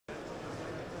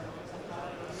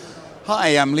Hi,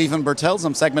 I'm Lieven Bertels.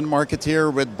 I'm segment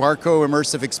marketeer with Barco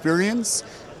Immersive Experience.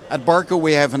 At Barco,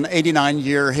 we have an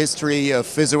 89-year history of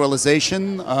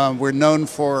visualization. We're known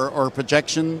for our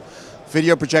projection.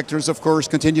 Video projectors, of course,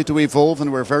 continue to evolve,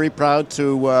 and we're very proud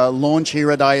to launch here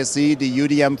at ISE the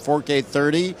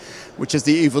UDM-4K30, which is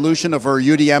the evolution of our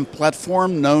UDM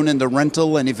platform, known in the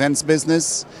rental and events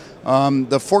business.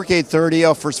 The 4K30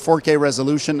 offers 4K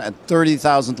resolution at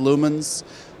 30,000 lumens.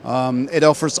 It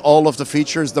offers all of the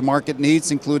features the market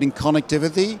needs, including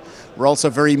connectivity. We're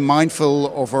also very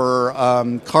mindful of our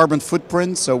carbon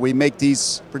footprint, so we make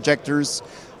these projectors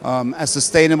as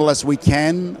sustainable as we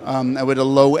can and with a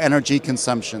low energy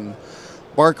consumption.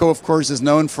 Barco, of course, is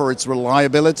known for its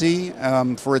reliability,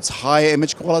 for its high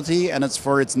image quality, and it's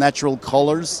for its natural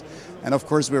colors. And of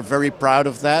course, we're very proud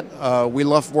of that. We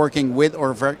love working with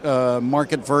our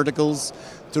market verticals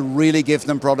to really give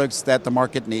them products that the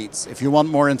market needs. If you want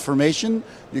more information,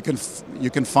 you can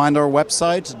find our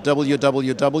website,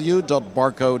 www.barco.com.